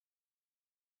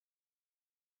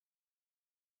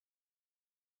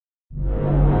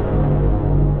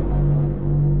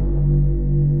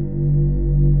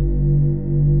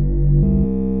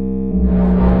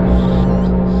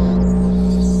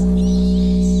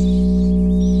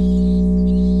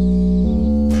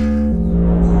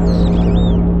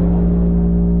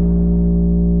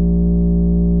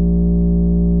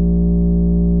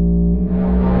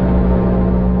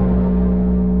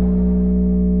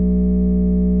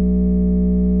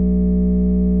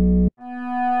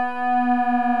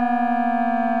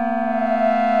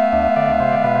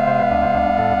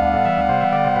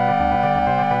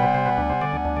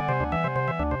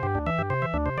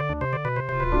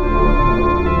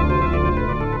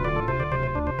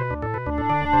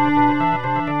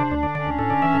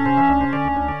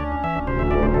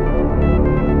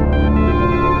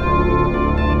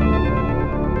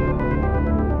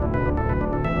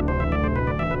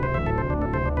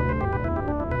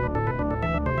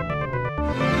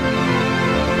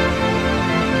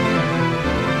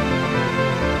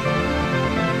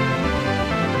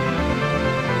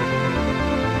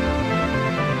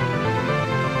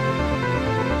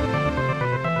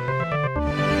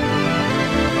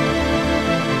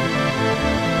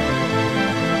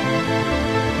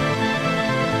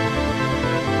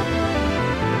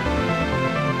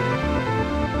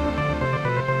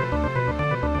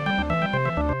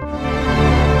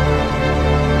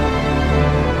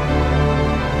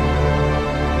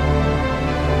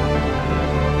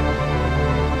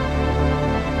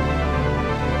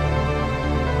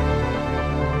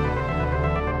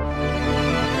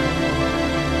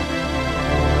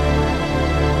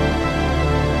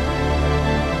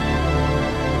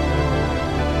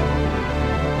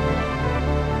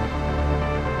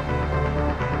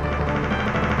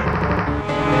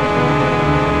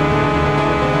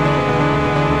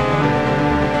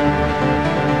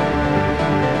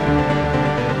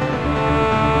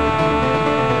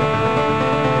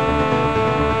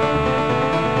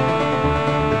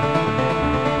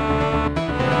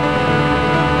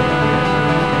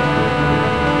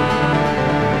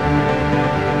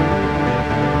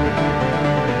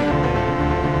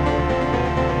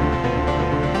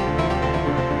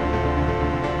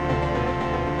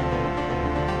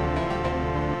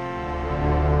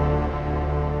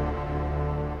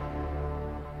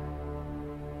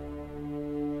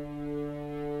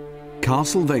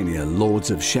Castlevania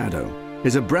Lords of Shadow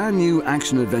is a brand new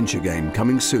action-adventure game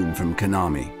coming soon from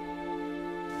Konami.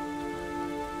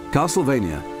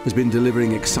 Castlevania has been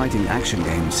delivering exciting action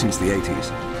games since the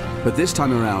 80s, but this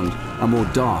time around, a more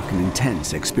dark and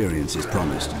intense experience is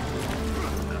promised.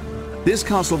 This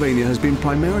Castlevania has been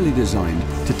primarily designed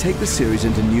to take the series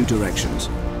into new directions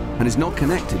and is not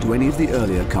connected to any of the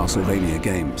earlier Castlevania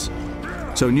games.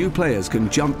 So new players can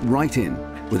jump right in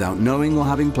without knowing or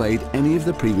having played any of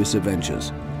the previous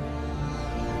adventures.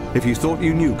 If you thought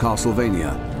you knew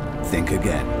Castlevania, think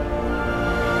again.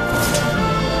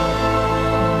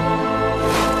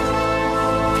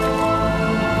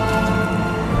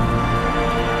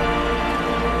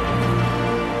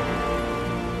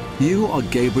 You are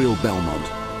Gabriel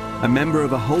Belmont, a member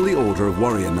of a holy order of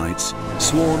warrior knights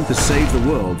sworn to save the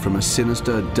world from a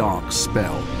sinister, dark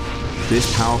spell.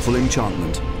 This powerful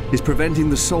enchantment is preventing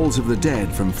the souls of the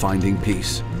dead from finding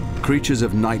peace. Creatures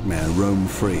of nightmare roam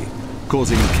free,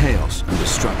 causing chaos and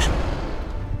destruction.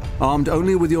 Armed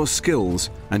only with your skills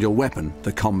and your weapon,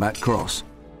 the combat cross,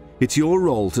 it's your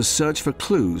role to search for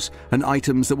clues and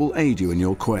items that will aid you in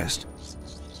your quest.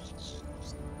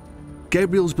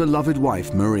 Gabriel's beloved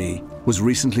wife, Marie, was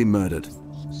recently murdered,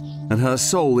 and her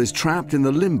soul is trapped in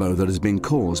the limbo that has been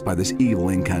caused by this evil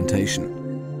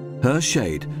incantation. Her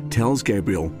shade tells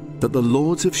Gabriel that the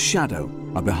Lords of Shadow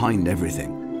are behind everything.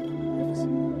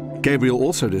 Gabriel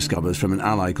also discovers from an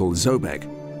ally called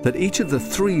Zobek that each of the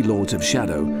 3 Lords of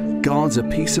Shadow guards a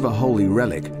piece of a holy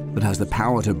relic that has the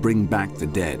power to bring back the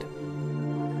dead.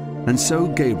 And so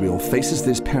Gabriel faces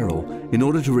this peril in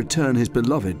order to return his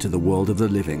beloved to the world of the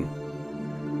living.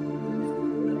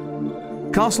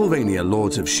 Castlevania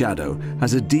Lords of Shadow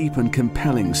has a deep and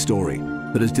compelling story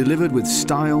that is delivered with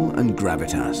style and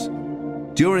gravitas.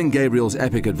 During Gabriel's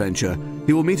epic adventure,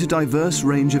 he will meet a diverse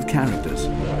range of characters.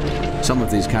 Some of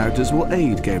these characters will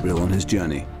aid Gabriel on his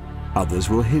journey, others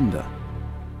will hinder,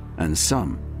 and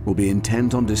some will be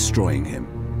intent on destroying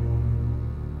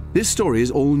him. This story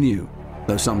is all new,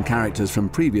 though some characters from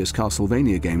previous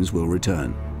Castlevania games will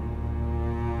return.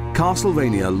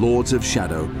 Castlevania Lords of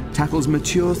Shadow tackles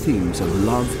mature themes of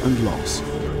love and loss.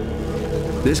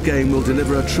 This game will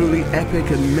deliver a truly epic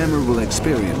and memorable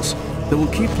experience that will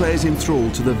keep players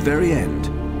enthralled to the very end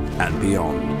and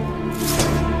beyond.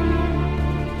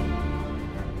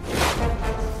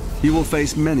 You will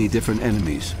face many different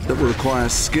enemies that will require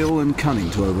skill and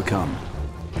cunning to overcome.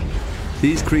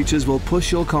 These creatures will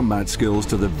push your combat skills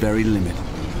to the very limit.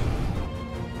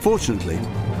 Fortunately,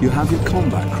 you have your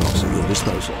combat cross at your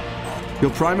disposal.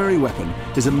 Your primary weapon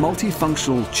is a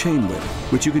multifunctional chain whip,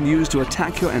 which you can use to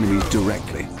attack your enemies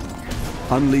directly,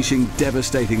 unleashing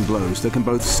devastating blows that can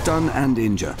both stun and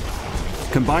injure.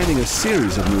 Combining a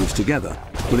series of moves together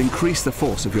will increase the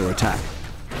force of your attack,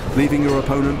 leaving your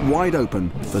opponent wide open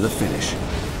for the finish.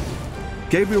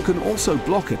 Gabriel can also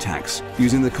block attacks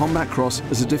using the combat cross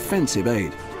as a defensive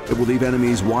aid. It will leave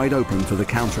enemies wide open for the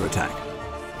counter-attack.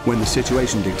 When the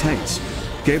situation dictates,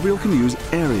 Gabriel can use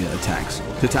area attacks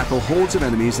to tackle hordes of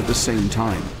enemies at the same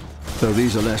time. Though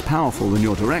these are less powerful than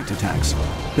your direct attacks,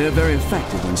 they are very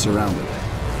effective when surrounded.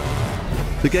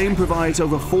 The game provides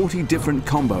over 40 different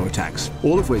combo attacks,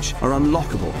 all of which are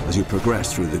unlockable as you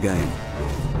progress through the game.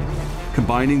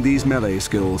 Combining these melee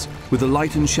skills with the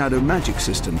light and shadow magic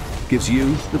system gives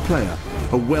you, the player,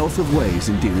 a wealth of ways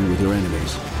in dealing with your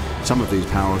enemies. Some of these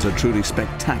powers are truly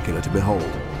spectacular to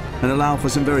behold, and allow for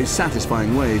some very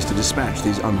satisfying ways to dispatch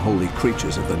these unholy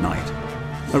creatures of the night.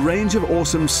 A range of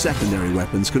awesome secondary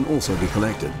weapons can also be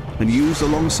collected and used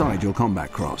alongside your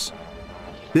combat cross.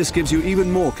 This gives you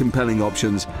even more compelling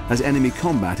options as enemy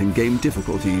combat and game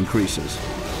difficulty increases.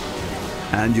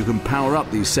 And you can power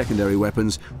up these secondary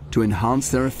weapons to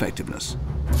enhance their effectiveness.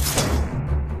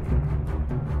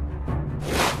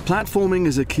 Platforming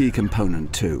is a key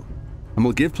component too, and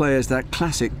will give players that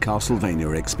classic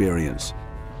Castlevania experience.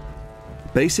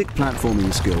 Basic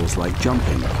platforming skills like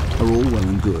jumping are all well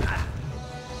and good.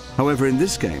 However, in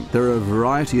this game, there are a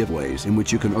variety of ways in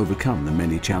which you can overcome the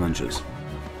many challenges.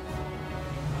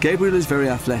 Gabriel is very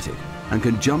athletic and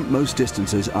can jump most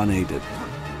distances unaided.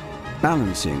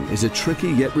 Balancing is a tricky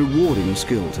yet rewarding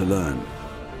skill to learn.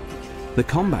 The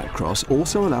combat cross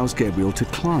also allows Gabriel to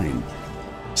climb,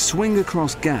 swing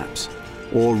across gaps,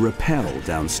 or rappel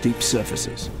down steep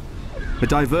surfaces. A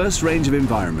diverse range of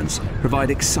environments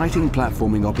provide exciting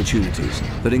platforming opportunities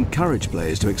that encourage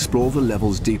players to explore the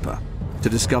levels deeper, to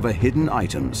discover hidden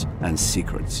items and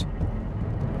secrets.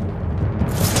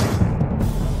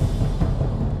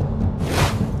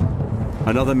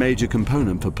 Another major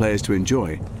component for players to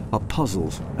enjoy are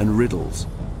puzzles and riddles.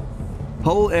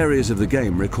 Whole areas of the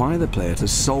game require the player to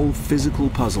solve physical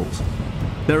puzzles.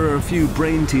 There are a few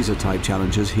brain teaser type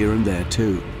challenges here and there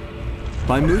too.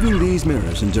 By moving these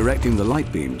mirrors and directing the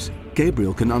light beams,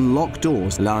 Gabriel can unlock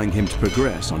doors, allowing him to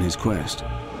progress on his quest.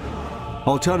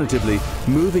 Alternatively,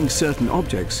 moving certain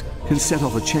objects can set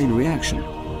off a chain reaction,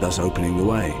 thus opening the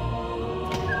way.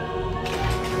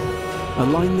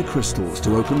 Align the crystals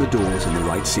to open the doors in the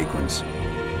right sequence.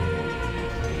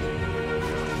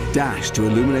 Dash to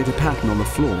illuminate a pattern on the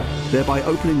floor, thereby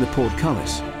opening the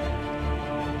portcullis.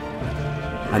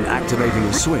 And activating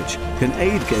a switch can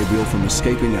aid Gabriel from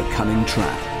escaping a cunning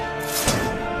trap.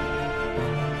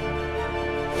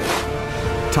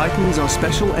 Titans are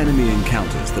special enemy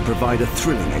encounters that provide a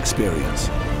thrilling experience.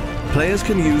 Players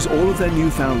can use all of their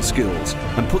newfound skills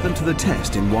and put them to the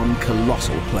test in one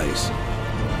colossal place.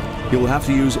 You will have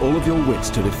to use all of your wits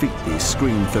to defeat these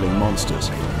screen-filling monsters.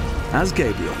 As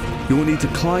Gabriel, you will need to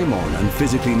climb on and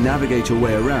physically navigate your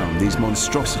way around these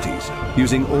monstrosities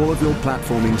using all of your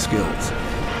platforming skills.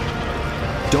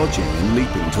 Dodging and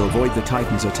leaping to avoid the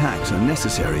Titan's attacks are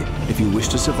necessary if you wish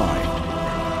to survive.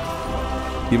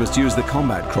 You must use the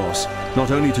combat cross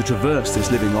not only to traverse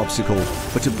this living obstacle,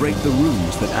 but to break the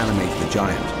runes that animate the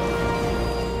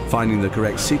giant. Finding the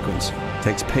correct sequence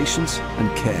takes patience and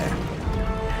care.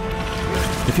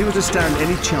 If you were to stand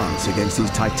any chance against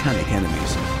these titanic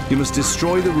enemies, you must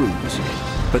destroy the runes,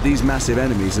 but these massive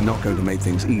enemies are not going to make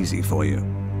things easy for you.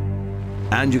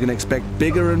 And you can expect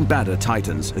bigger and badder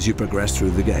Titans as you progress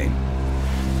through the game.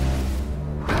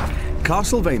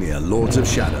 Castlevania Lords of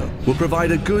Shadow will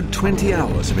provide a good 20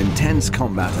 hours of intense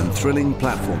combat and thrilling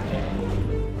platforming.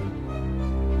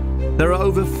 There are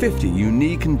over 50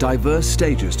 unique and diverse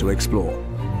stages to explore.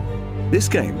 This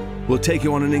game will take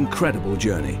you on an incredible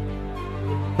journey.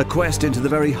 A quest into the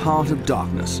very heart of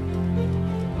darkness.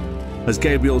 As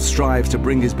Gabriel strives to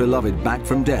bring his beloved back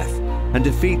from death and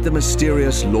defeat the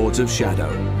mysterious Lords of Shadow.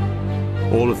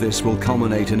 All of this will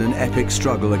culminate in an epic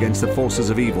struggle against the forces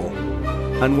of evil,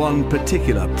 and one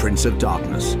particular Prince of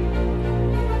Darkness.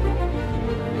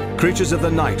 Creatures of the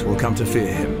night will come to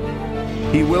fear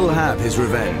him. He will have his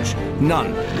revenge.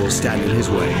 None will stand in his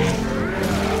way.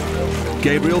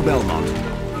 Gabriel Belmont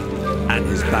and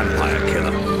his vampire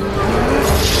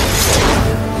killer.